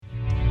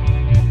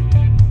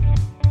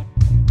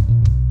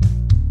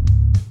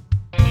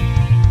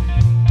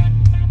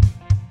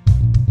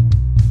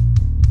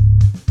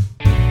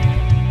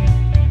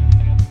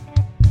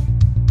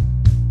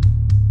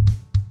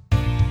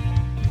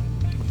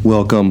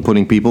Welcome,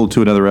 pudding people,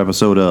 to another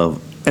episode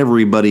of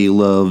Everybody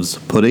Loves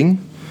Pudding,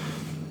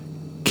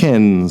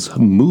 Ken's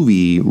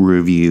movie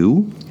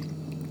review.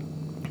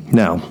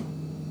 Now,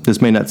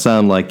 this may not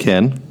sound like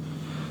Ken,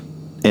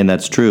 and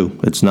that's true,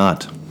 it's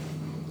not.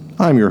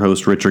 I'm your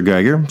host, Richard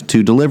Geiger,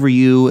 to deliver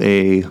you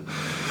a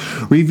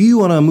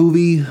review on a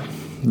movie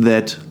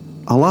that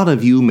a lot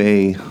of you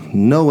may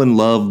know and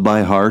love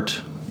by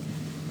heart,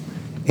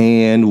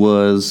 and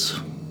was,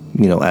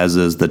 as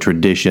is the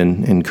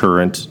tradition in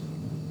current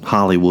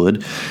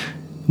Hollywood,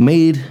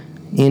 made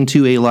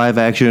into a live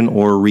action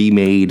or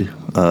remade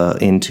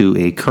into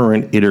a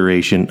current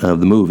iteration of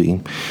the movie.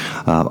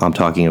 I'm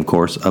talking, of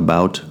course,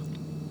 about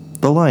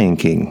The Lion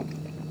King.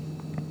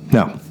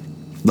 Now,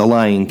 The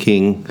Lion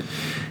King,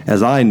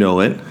 as I know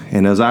it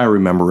and as I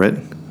remember it,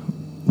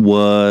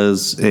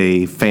 was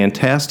a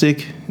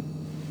fantastic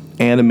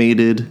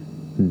animated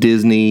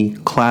Disney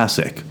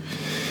classic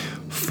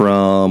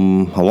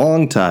from a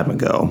long time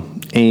ago.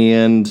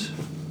 And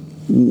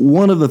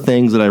one of the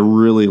things that I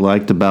really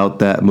liked about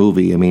that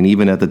movie,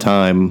 even at the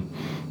time,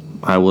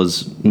 I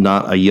was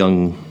not a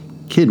young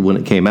kid when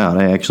it came out.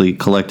 I actually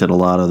collected a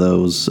lot of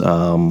those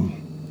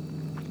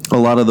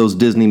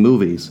Disney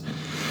movies,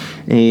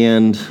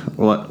 and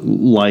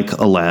like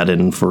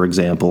Aladdin, for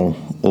example,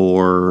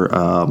 or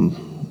A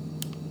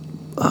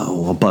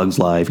Bug's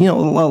Life. A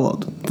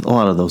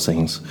lot of those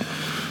things.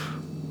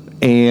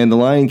 And The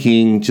Lion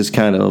King just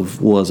kind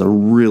of was a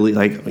really,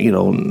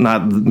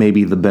 not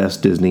maybe the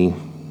best Disney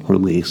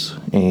release,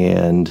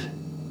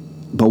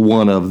 but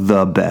one of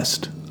the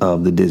best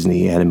of the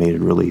Disney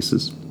animated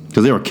releases,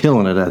 because they were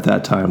killing it at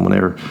that time when they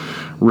were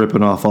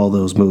ripping off all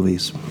those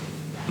movies.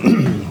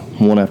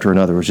 One after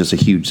another. It was just a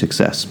huge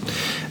success.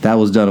 That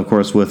was done, of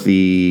course, with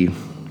the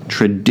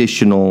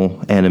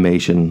traditional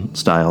animation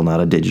style, not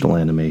a digital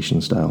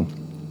animation style.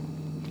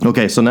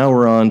 Okay, so now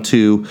we're on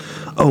to,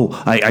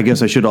 I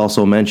guess I should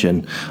also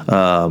mention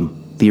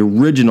the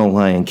original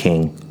Lion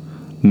King,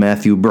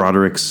 Matthew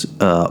Broderick's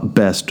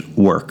best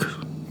work.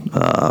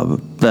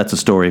 That's a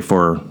story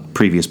for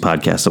previous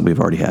podcasts that we've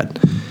already had.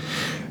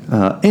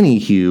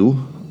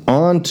 Anywho,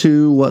 on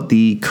to what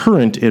the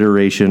current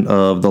iteration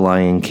of The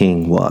Lion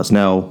King was.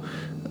 Now,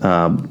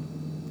 I'm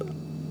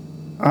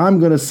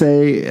going to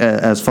say,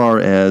 as far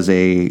as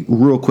a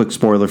real quick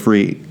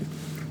spoiler-free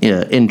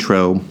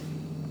intro,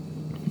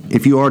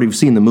 if you already have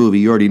seen the movie,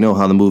 you already know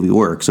how the movie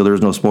works, so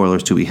there's no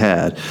spoilers to be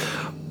had.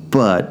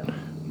 But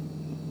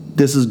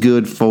this is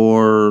good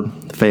for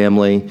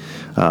family.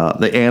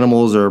 The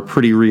animals are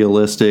pretty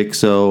realistic,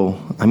 so,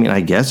 I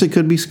guess it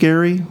could be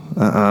scary.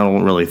 I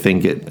don't really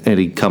think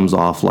it comes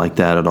off like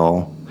that at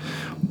all.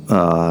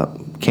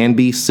 Can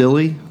be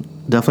silly.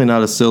 Definitely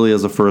not as silly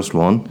as the first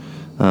one.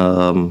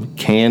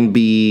 Can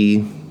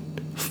be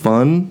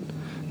fun.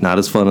 Not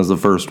as fun as the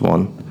first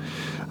one.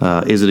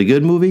 Is it a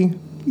good movie?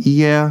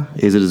 Yeah.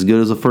 Is it as good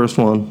as the first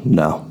one?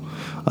 No.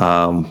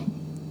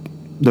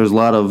 There's a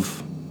lot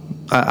of,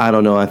 I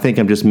don't know, I think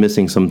I'm just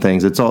missing some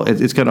things. It's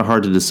kind of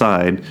hard to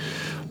decide,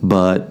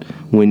 but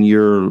when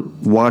you're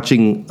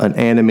watching an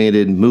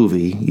animated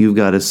movie, you've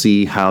got to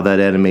see how that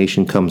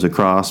animation comes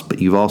across, but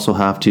you also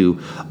have to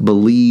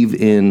believe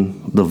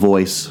in the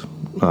voice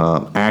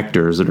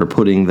actors that are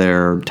putting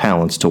their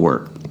talents to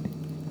work.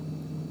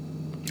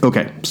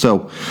 Okay,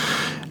 so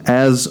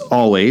as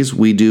always,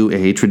 we do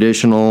a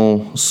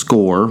traditional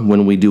score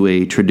when we do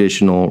a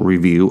traditional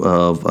review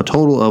of a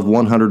total of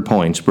 100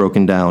 points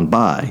broken down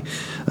by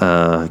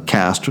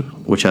cast,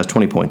 which has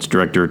 20 points,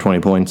 director 20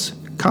 points,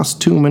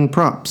 costume and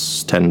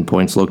props 10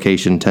 points,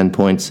 location 10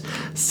 points,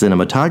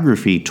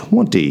 cinematography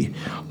 20,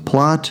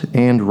 plot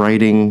and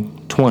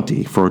writing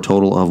 20, for a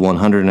total of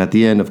 100. And at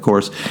the end, of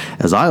course,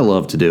 as I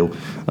love to do,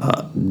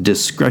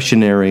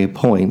 discretionary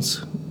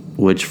points,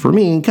 which for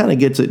me kind of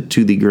gets it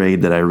to the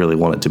grade that I really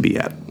want it to be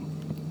at.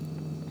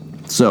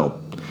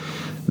 So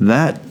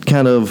that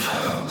kind of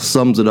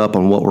sums it up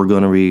on what we're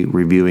going to be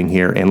reviewing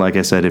here. And like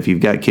I said, if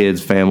you've got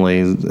kids, family,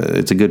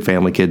 it's a good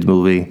family kids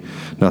movie.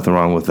 Nothing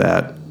wrong with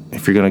that.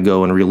 If you're going to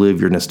go and relive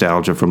your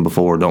nostalgia from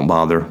before, don't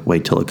bother.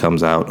 Wait till it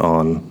comes out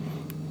on,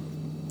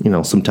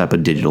 some type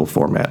of digital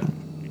format.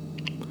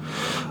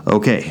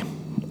 Okay,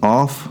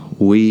 off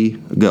we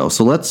go.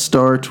 So let's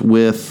start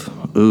with,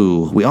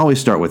 we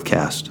always start with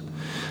cast.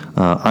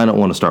 I don't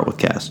want to start with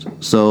cast.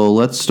 So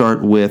let's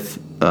start with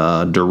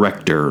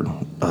director,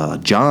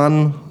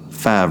 Jon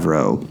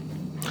Favreau.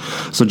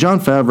 So Jon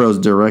Favreau's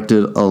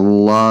directed a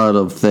lot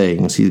of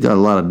things. He's got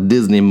a lot of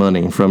Disney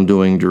money from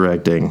doing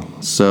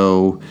directing.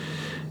 So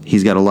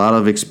he's got a lot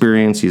of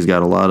experience. He's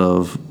got a lot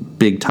of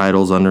big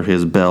titles under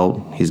his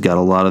belt. He's got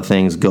a lot of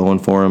things going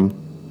for him.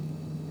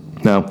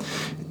 Now,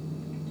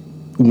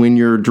 when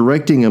you're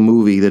directing a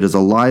movie that is a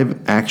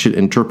live-action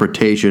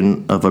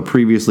interpretation of a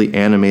previously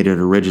animated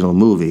original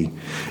movie,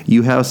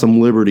 you have some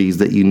liberties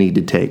that you need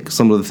to take.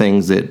 Some of the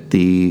things that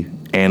the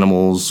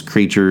animals,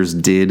 creatures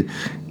did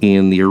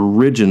in the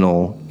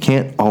original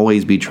can't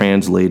always be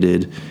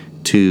translated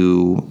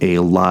to a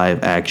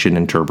live-action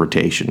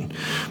interpretation.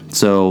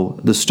 So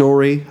the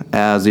story,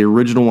 as the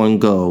original one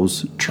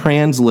goes,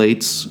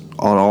 translates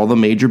on all the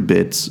major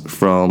bits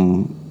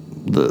from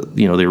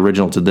the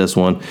original to this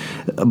one,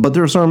 but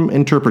there are some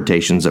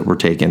interpretations that were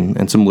taken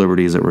and some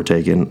liberties that were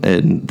taken,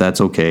 and that's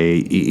okay.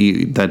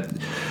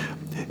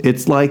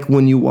 It's like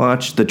when you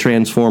watch the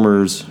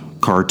Transformers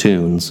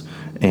cartoons,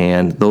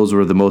 and those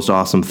were the most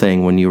awesome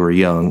thing when you were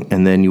young,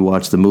 and then you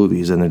watch the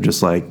movies and they're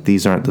just like,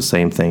 these aren't the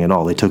same thing at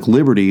all. They took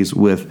liberties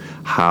with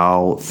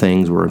how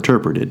things were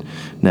interpreted.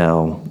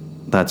 Now,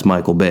 that's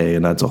Michael Bay,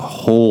 and that's a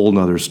whole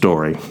nother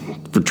story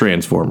for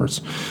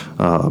Transformers.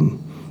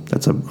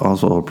 That's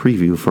also a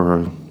preview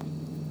for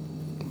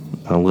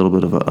a little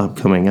bit of an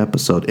upcoming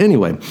episode.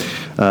 Anyway,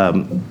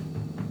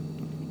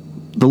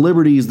 the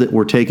liberties that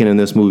were taken in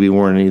this movie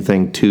weren't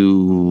anything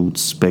too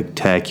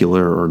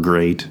spectacular or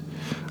great.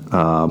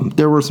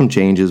 There were some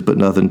changes, but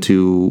nothing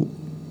too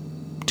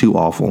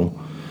awful.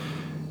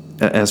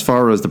 As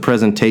far as the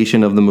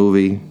presentation of the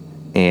movie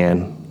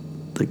and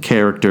the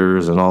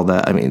characters and all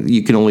that, I mean,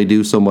 you can only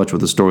do so much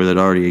with a story that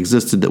already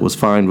existed that was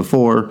fine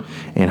before,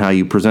 and how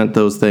you present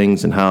those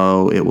things and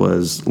how it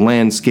was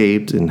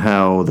landscaped and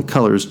how the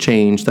colors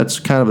changed. That's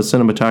kind of a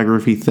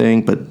cinematography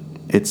thing, but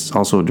it's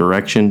also a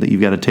direction that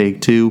you've got to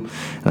take too,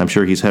 and I'm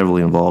sure he's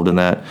heavily involved in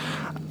that.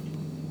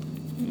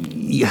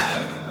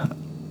 Yeah,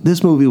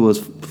 this movie was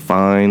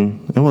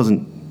fine. It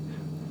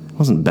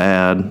wasn't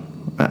bad.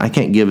 I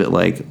can't give it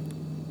like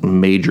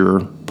major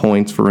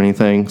points for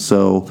anything,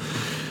 so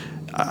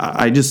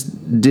I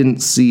just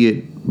didn't see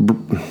it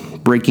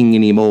breaking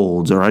any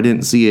molds, or I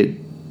didn't see it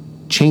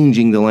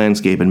changing the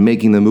landscape and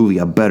making the movie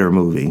a better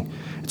movie.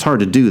 It's hard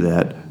to do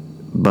that,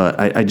 but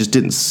I just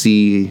didn't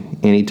see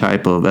any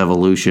type of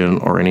evolution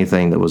or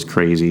anything that was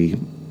crazy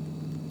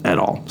at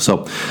all.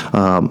 So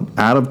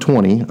out of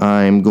 20,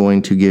 I'm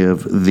going to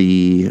give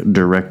the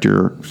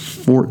director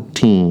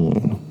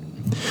 14.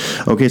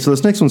 Okay, so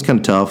this next one's kind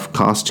of tough.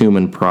 Costume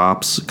and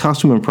props,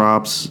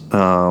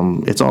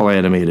 it's all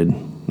animated.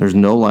 There's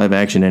no live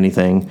action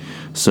anything,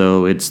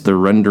 so it's the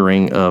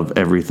rendering of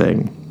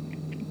everything.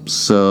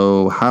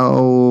 So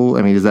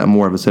is that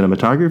more of a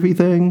cinematography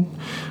thing?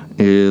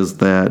 Is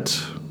that,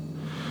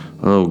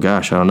 oh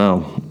gosh, I don't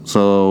know.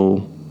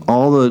 So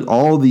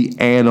all the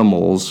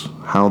animals,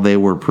 how they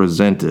were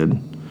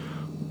presented,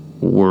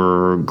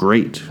 were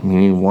great. I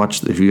mean,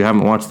 if you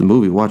haven't watched the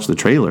movie, watch the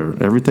trailer.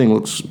 Everything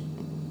looks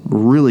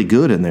really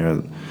good in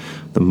there.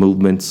 The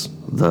movements,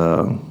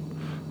 the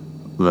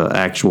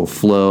actual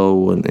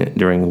flow and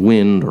during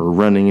wind or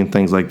running and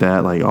things like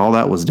that, like all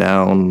that was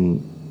down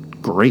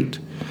great.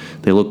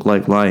 They look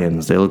like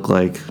lions. They look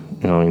like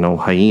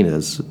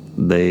hyenas.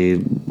 They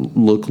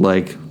look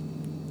like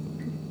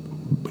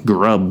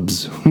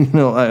grubs.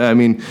 I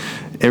mean,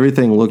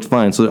 everything looked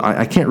fine. So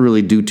I can't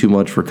really do too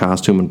much for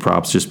costume and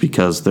props just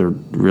because there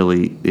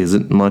really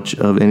isn't much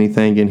of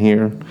anything in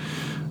here.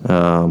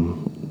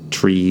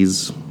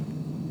 Trees.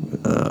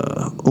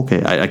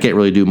 Okay, I can't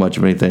really do much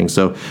of anything.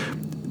 So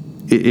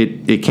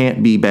it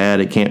can't be bad.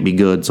 It can't be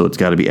good. So it's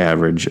got to be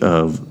average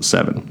of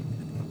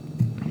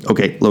 7.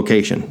 Okay,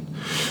 location.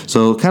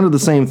 So kind of the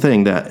same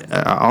thing. That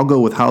I'll go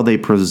with how they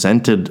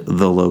presented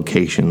the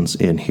locations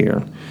in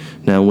here.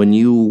 Now, when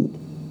you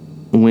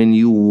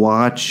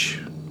watch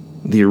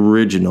the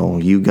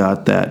original, you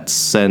got that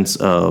sense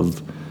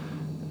of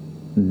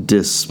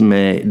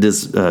dismay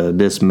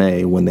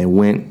when they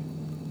went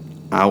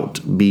out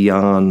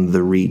beyond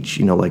the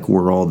reach, like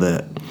where all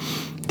the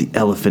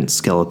elephant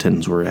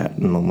skeletons were at,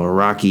 and the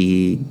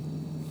rocky,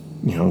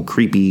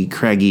 creepy,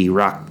 craggy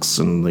rocks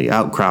and the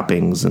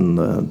outcroppings and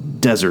the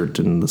desert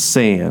and the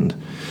sand.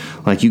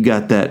 Like, you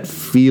got that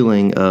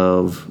feeling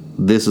of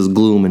this is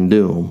gloom and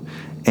doom.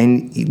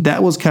 And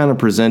that was kind of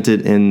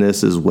presented in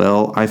this as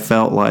well, I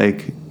felt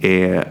like,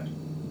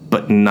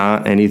 but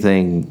not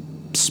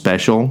anything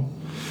special.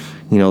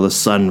 The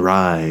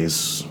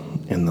sunrise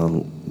and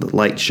the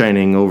light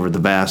shining over the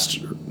vast,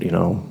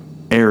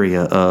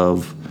 area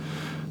of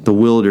the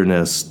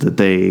wilderness that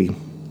they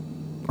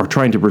are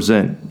trying to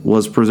present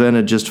was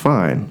presented just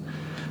fine.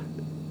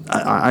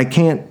 I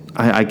can't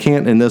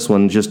in this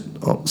one just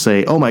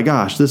say, oh my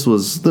gosh, this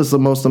is the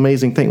most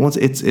amazing thing. Once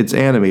it's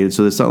animated,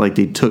 so it's not like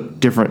they took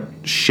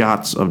different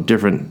shots of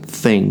different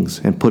things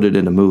and put it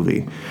in a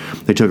movie.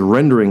 They took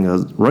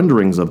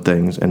renderings of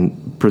things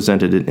and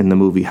presented it in the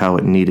movie how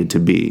it needed to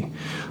be.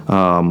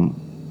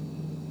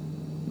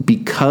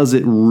 Because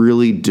it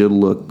really did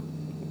look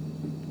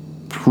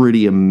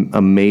pretty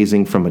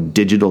amazing from a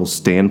digital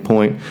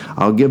standpoint,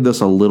 I'll give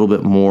this a little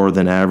bit more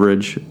than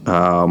average.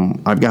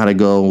 I've got to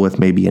go with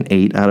maybe an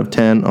 8 out of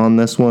 10 on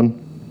this one.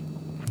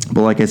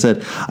 But like I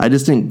said, I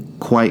just didn't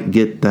quite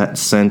get that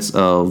sense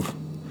of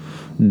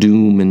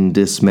doom and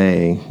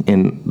dismay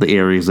in the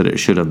areas that it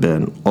should have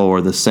been,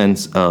 or the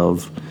sense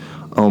of,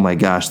 oh my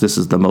gosh, this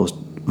is the most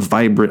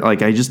vibrant.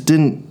 Like, I just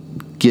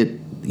didn't get,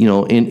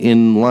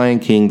 in Lion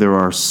King, there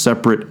are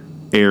separate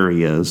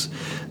areas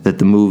that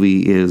the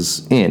movie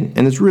is in,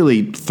 and it's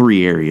really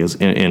 3 areas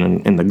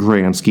in the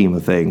grand scheme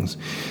of things,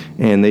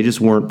 and they just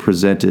weren't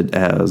presented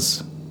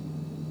as,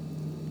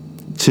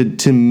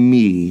 to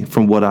me,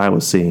 from what I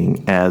was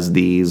seeing, as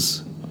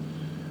these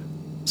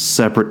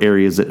separate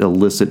areas that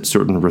elicit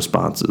certain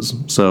responses.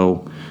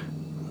 So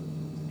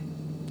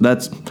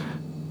that's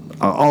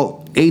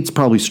eight's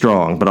probably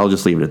strong, but I'll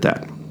just leave it at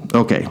that.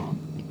 Okay,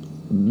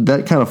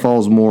 that kind of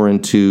falls more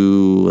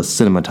into a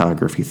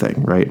cinematography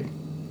thing, right?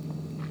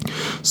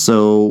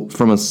 So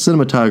from a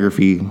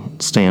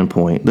cinematography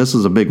standpoint, this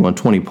is a big one,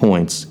 20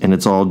 points, and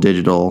it's all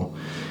digital,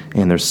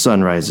 and there's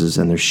sunrises,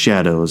 and there's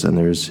shadows, and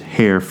there's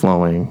hair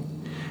flowing,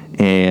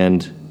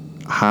 and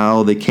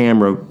how the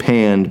camera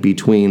panned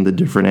between the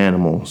different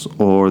animals,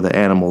 or the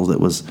animals that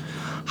was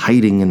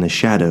hiding in the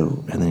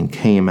shadow and then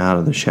came out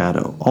of the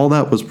shadow. All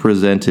that was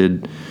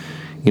presented,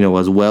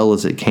 as well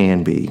as it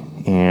can be.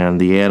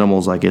 And the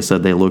animals, like I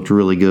said, they looked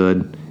really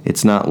good.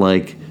 It's not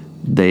like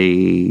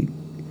they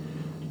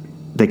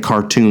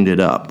cartooned it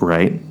up,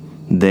 right?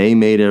 They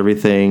made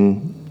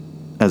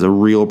everything as a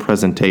real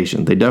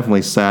presentation. They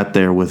definitely sat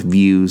there with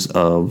views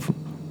of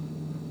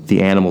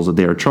the animals that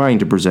they were trying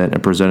to present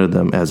and presented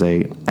them as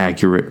a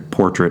accurate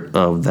portrait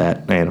of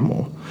that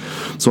animal.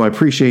 So I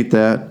appreciate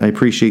that. I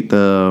appreciate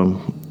the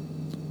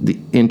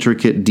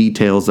intricate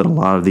details that a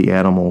lot of the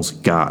animals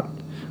got.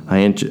 I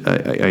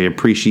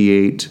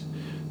appreciate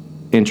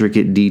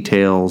intricate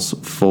details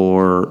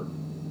for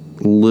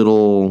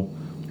little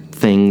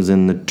things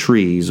in the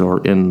trees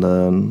or in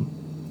the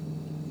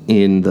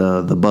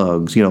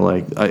bugs.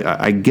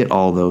 I get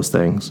all those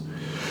things.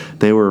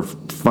 They were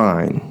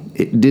fine.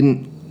 It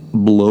didn't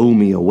blow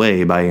me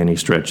away by any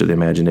stretch of the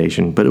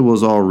imagination, but it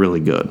was all really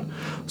good.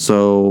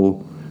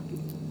 So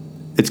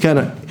it's kind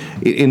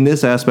of, in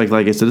this aspect,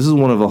 like I said, this is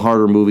one of the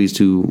harder movies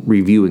to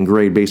review and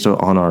grade based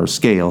on our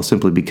scale,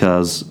 simply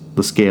because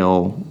the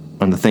scale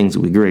and the things that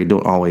we grade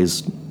don't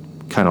always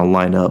kind of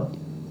line up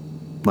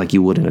like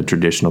you would in a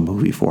traditional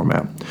movie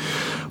format.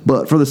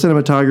 But for the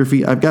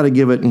cinematography, I've got to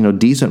give it,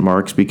 decent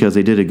marks, because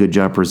they did a good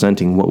job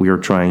presenting what we were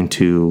trying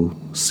to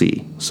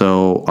see.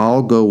 So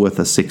I'll go with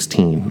a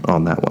 16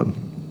 on that one.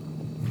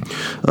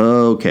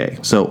 Okay,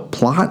 so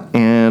plot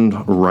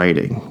and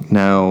writing.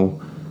 Now,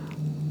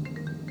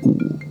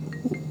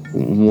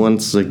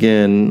 once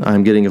again,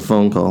 I'm getting a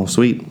phone call.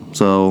 Sweet.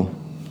 So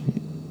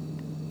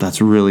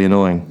that's really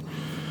annoying.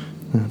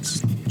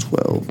 That's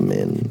 12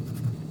 min.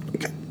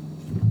 Okay.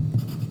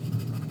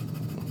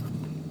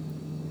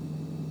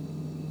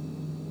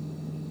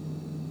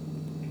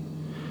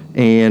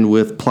 And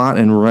with plot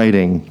and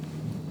writing,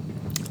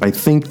 I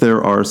think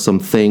there are some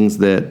things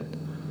that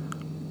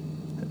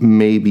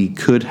maybe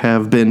could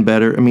have been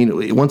better. I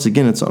mean, once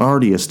again, it's an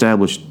already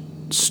established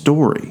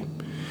story.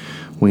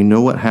 We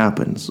know what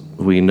happens.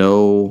 We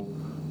know,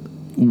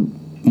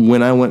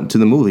 when I went to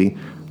the movie,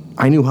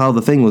 I knew how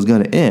the thing was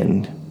going to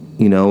end.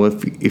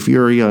 If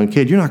you're a young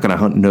kid, you're not going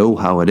to know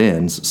how it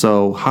ends.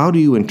 So how do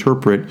you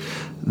interpret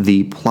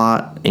the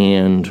plot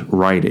and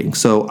writing?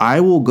 So I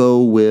will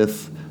go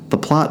with the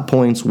plot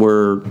points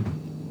were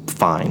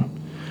fine.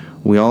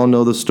 We all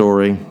know the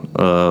story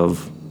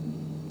of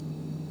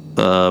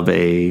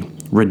a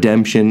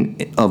redemption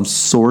of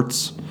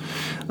sorts,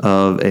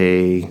 of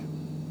a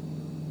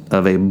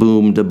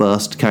boom to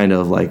bust, kind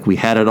of like we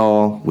had it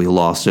all, we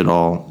lost it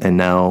all, and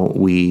now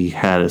we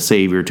had a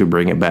savior to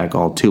bring it back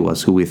all to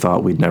us, who we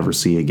thought we'd never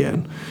see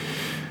again.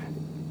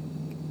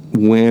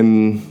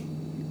 When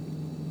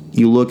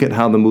you look at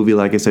how the movie,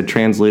 like I said,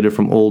 translated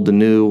from old to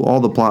new,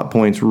 all the plot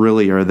points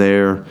really are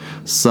there.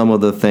 Some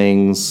of the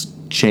things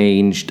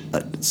changed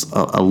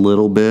a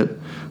little bit,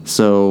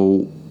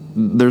 so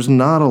there's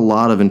not a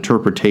lot of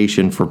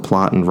interpretation for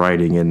plot and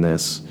writing in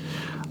this.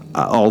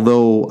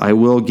 Although I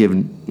will give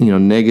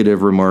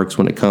negative remarks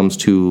when it comes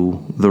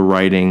to the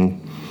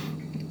writing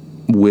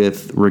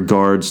with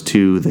regards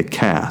to the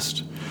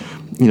cast.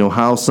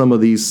 How some of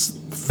these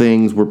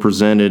things were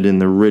presented in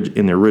the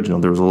original.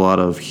 There was a lot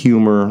of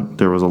humor.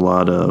 There was a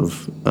lot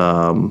of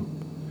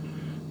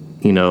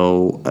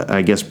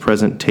I guess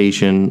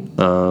presentation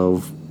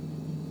of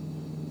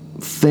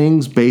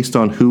things based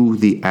on who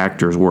the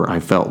actors were,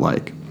 I felt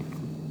like.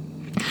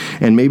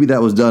 And maybe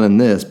that was done in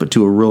this, but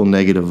to a real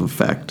negative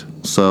effect.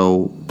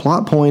 So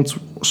plot points,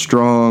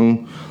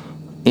 strong.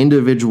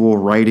 Individual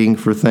writing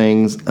for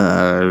things,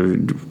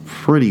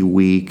 pretty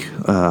weak.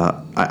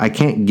 I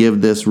can't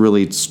give this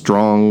really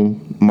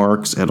strong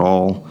marks at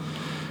all.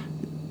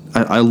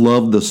 I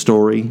love the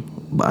story,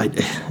 but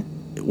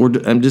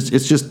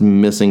it's just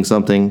missing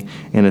something,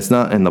 and it's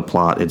not in the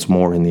plot. It's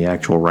more in the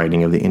actual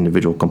writing of the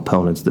individual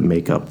components that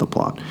make up the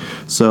plot.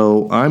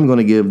 So I'm going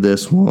to give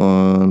this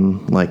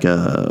one like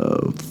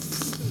a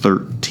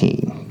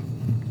 13.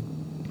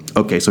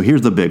 Okay, so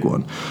here's the big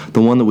one.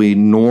 The one that we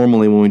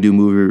normally, when we do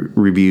movie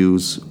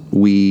reviews,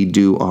 we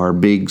do our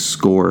big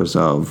scores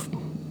of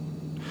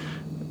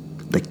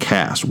the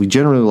cast. We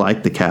generally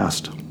like the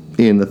cast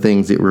in the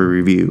things that we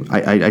review.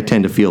 I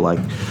tend to feel like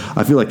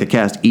the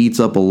cast eats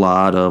up a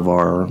lot of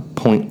our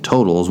point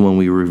totals when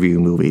we review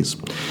movies.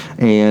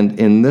 And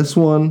in this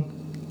one,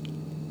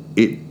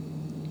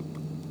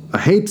 I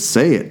hate to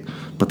say it,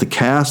 but the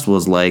cast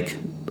was like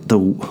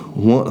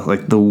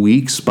the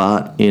weak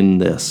spot in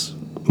this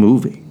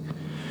movie.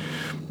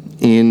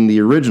 In the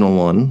original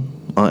one,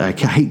 I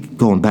hate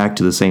going back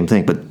to the same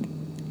thing, but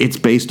it's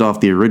based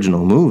off the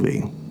original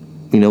movie.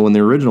 You know, in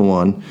the original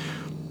one,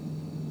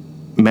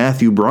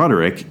 Matthew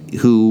Broderick,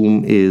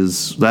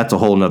 that's a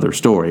whole nother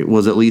story,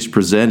 was at least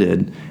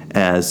presented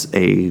as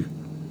a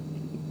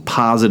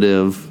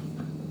positive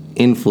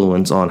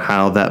influence on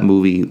how that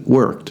movie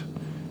worked.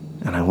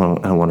 And I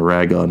want to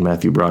rag on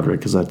Matthew Broderick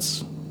because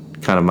that's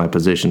kind of my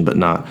position, but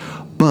not.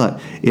 But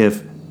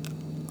if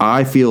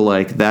I feel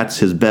like that's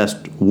his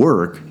best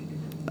work,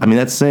 I mean,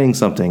 that's saying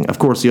something. Of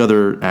course, the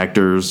other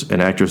actors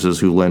and actresses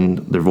who lend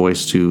their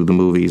voice to the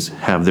movies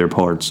have their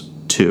parts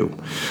too.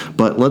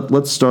 But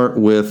let's start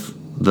with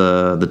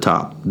the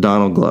top,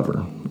 Donald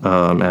Glover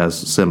as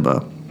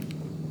Simba.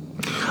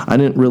 I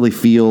didn't really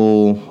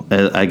feel,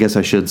 I guess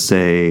I should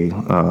say,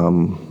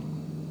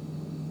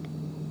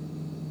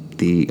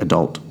 the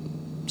adult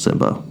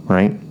Simba,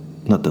 right?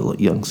 Not the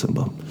young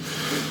Simba.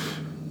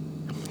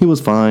 He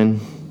was fine.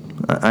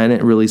 I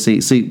didn't really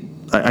see.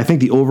 I think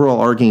the overall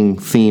arcing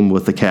theme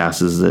with the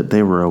cast is that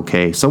they were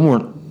okay. Some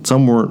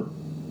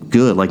weren't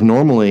good. Like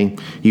normally,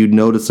 you'd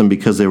notice them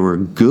because they were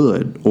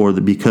good or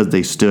because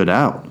they stood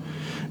out.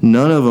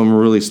 None of them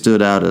really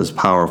stood out as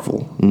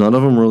powerful. None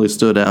of them really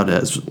stood out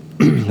as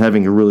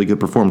having a really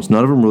good performance.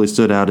 None of them really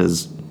stood out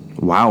as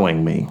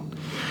wowing me.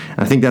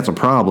 I think that's a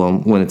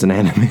problem when it's an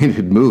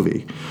animated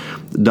movie.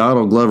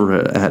 Donald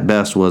Glover at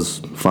best was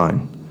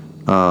fine.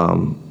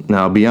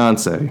 Now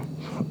Beyonce,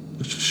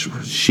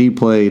 she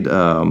played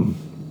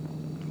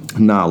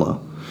Nala.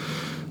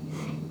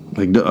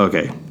 Like,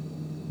 okay,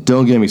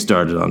 don't get me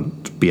started on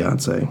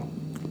Beyonce.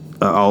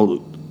 I'll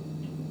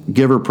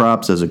give her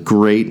props as a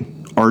great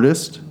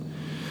artist.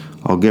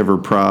 I'll give her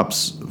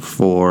props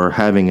for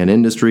having an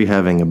industry,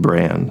 having a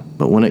brand.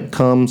 But when it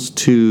comes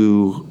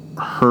to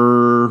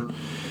her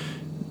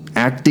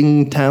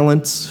acting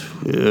talents,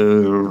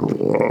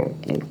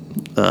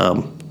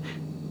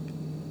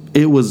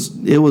 it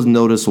was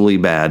noticeably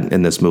bad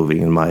in this movie,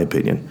 in my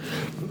opinion.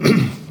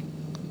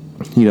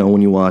 You know,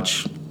 when you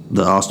watch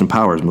the Austin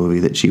Powers movie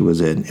that she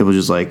was in, it was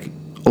just like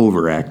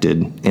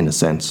overacted in a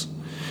sense.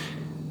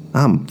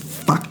 I'm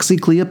Foxy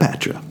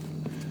Cleopatra.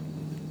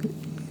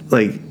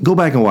 Like, go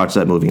back and watch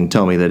that movie and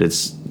tell me that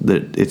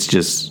it's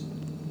just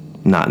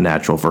not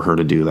natural for her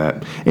to do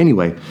that.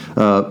 Anyway,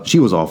 she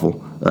was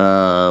awful.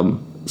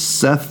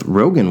 Seth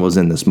Rogen was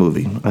in this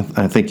movie.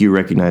 I think you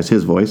recognize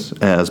his voice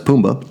as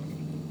Pumbaa.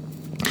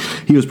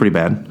 He was pretty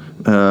bad.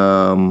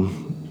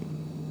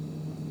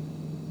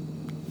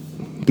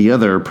 The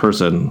other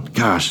person,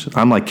 gosh,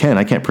 I'm like Ken,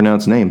 I can't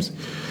pronounce names.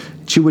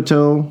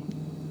 Chiwetel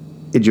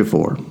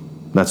Ejiofor.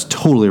 That's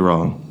totally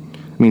wrong.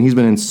 I mean, he's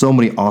been in so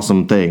many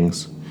awesome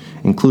things,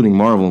 including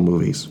Marvel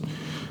movies.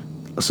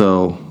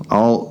 So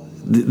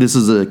this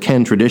is a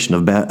Ken tradition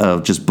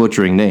of just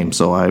butchering names.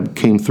 So I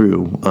came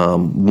through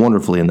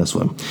wonderfully in this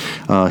one.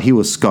 He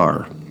was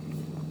Scar.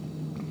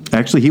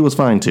 Actually, he was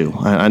fine too.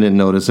 I didn't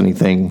notice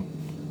anything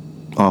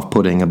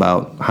off-putting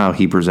about how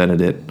he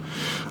presented it.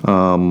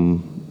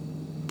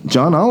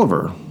 John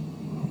Oliver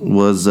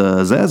was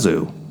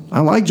Zazu. I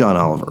like John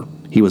Oliver.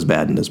 He was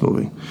bad in this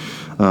movie.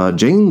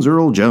 James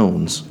Earl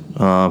Jones.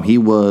 He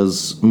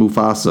was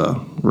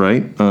Mufasa,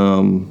 right?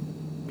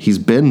 He's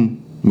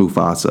been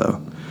Mufasa.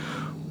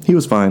 He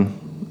was fine.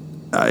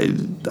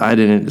 I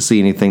didn't see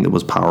anything that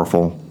was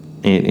powerful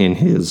in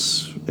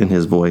his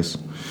voice.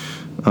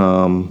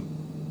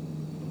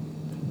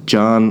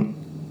 John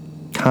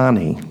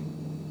Kanai.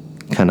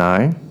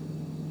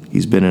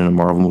 He's been in a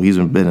Marvel movie. He's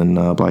been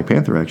in Black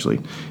Panther, actually.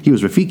 He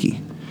was Rafiki.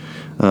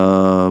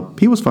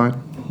 He was fine.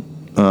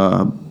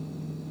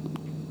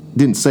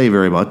 Didn't say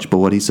very much, but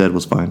what he said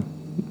was fine.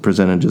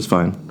 Presented just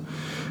fine.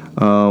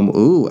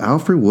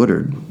 Alfre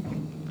Woodard.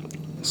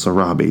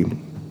 Sarabi.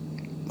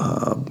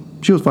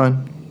 She was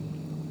fine.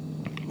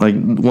 Like,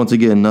 once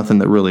again, nothing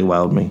that really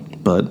wowed me,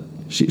 but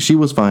she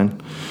was fine.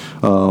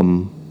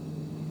 I'm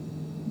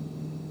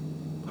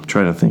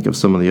trying to think of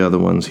some of the other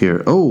ones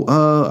here.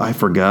 I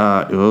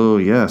forgot. Oh,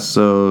 yes.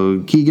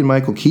 So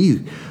Keegan-Michael Key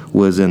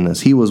was in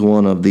this. He was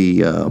one of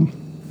the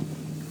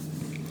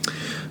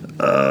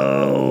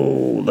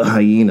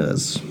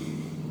hyenas.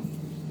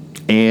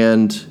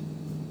 And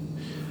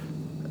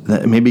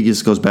that maybe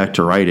just goes back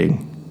to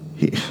writing.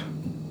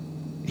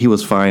 He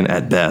was fine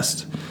at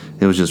best.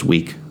 It was just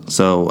weak.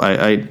 So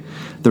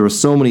there were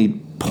so many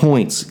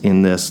points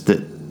in this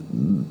that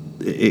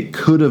it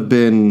could have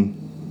been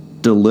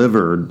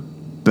delivered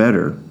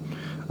better.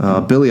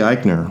 Billy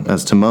Eichner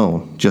as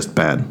Timon, just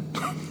bad.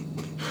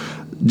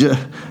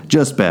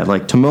 just bad.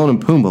 Like, Timon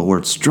and Pumbaa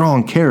were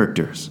strong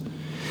characters.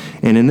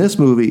 And in this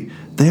movie,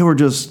 they were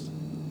just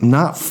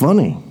not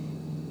funny.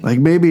 Like,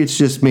 maybe it's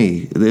just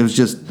me.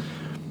 It's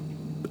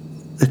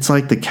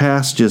like the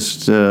cast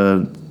just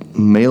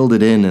mailed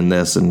it in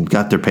this and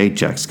got their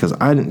paychecks, because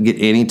I didn't get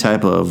any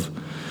type of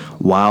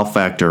wow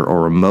factor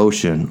or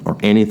emotion or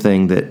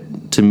anything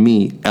that, to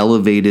me,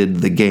 elevated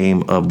the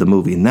game of the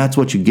movie. And that's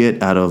what you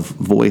get out of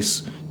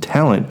voice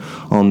talent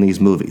on these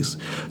movies.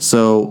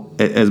 So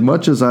as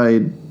much as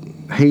I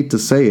hate to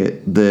say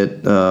it,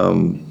 that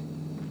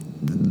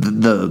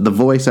the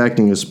voice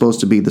acting is supposed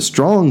to be the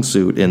strong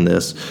suit in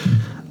this,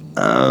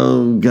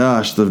 Oh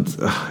gosh,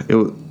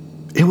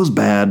 it was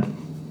bad.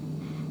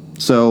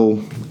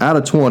 So out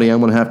of 20, I'm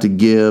going to have to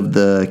give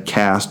the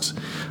cast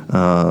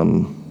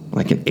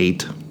like an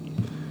 8,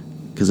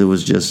 because it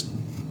was just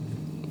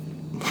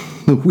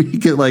the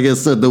weakest, like I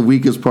said, the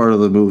weakest part of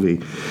the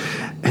movie,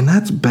 and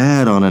that's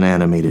bad on an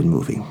animated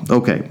movie.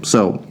 Okay,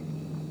 so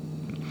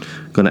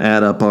going to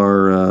add up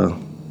our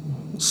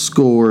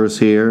scores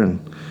here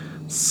and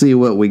see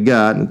what we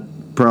got. It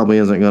probably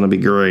isn't going to be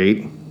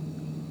great.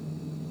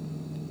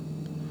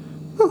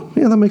 Oh,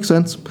 yeah, that makes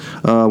sense.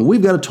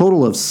 We've got a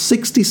total of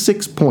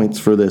 66 points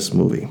for this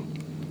movie.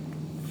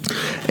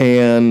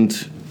 And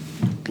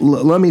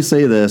let me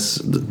say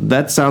this.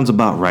 That sounds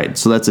about right.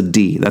 So that's a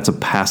D. That's a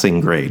passing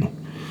grade.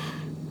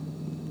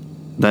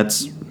 I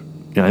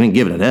didn't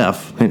give it an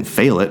F. I didn't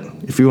fail it.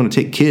 If you want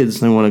to take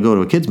kids and want to go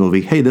to a kids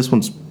movie, hey, this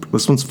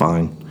one's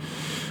fine.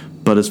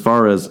 But as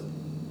far as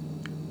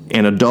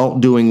an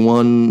adult doing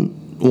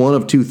one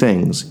of two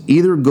things,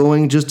 either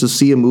going just to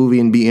see a movie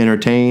and be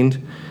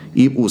entertained,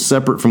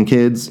 separate from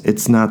kids,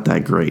 it's not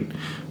that great.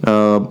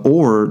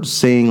 Or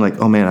saying like,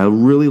 oh man, I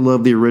really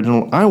love the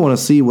original. I want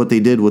to see what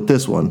they did with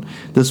this one.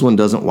 This one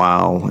doesn't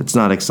wow. It's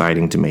not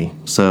exciting to me.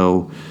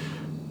 So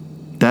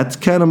that's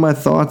kind of my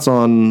thoughts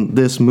on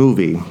this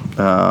movie.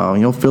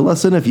 Fill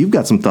us in if you've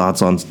got some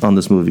thoughts on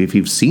this movie, if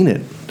you've seen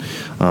it.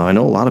 I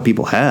know a lot of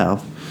people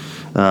have.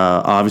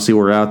 Obviously,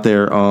 we're out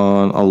there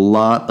on a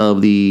lot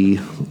of the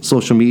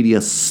social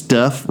media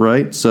stuff,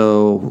 right?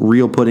 So,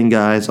 Real Pudding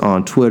Guys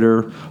on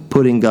Twitter,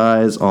 Pudding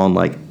Guys on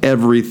like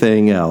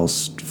everything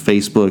else,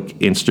 Facebook,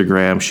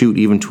 Instagram, shoot,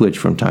 even Twitch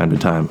from time to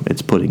time.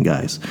 It's Pudding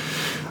Guys.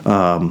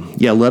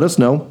 Let us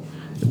know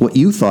what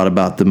you thought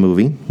about the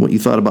movie, what you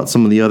thought about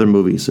some of the other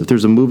movies. If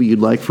there's a movie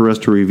you'd like for us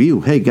to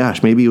review, hey,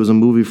 gosh, maybe it was a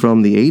movie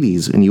from the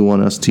 80s and you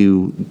want us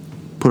to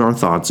put our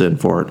thoughts in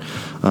for it.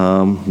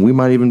 We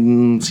might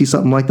even see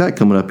something like that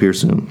coming up here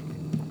soon.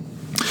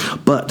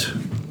 But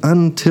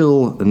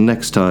until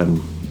next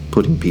time,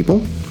 pudding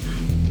people,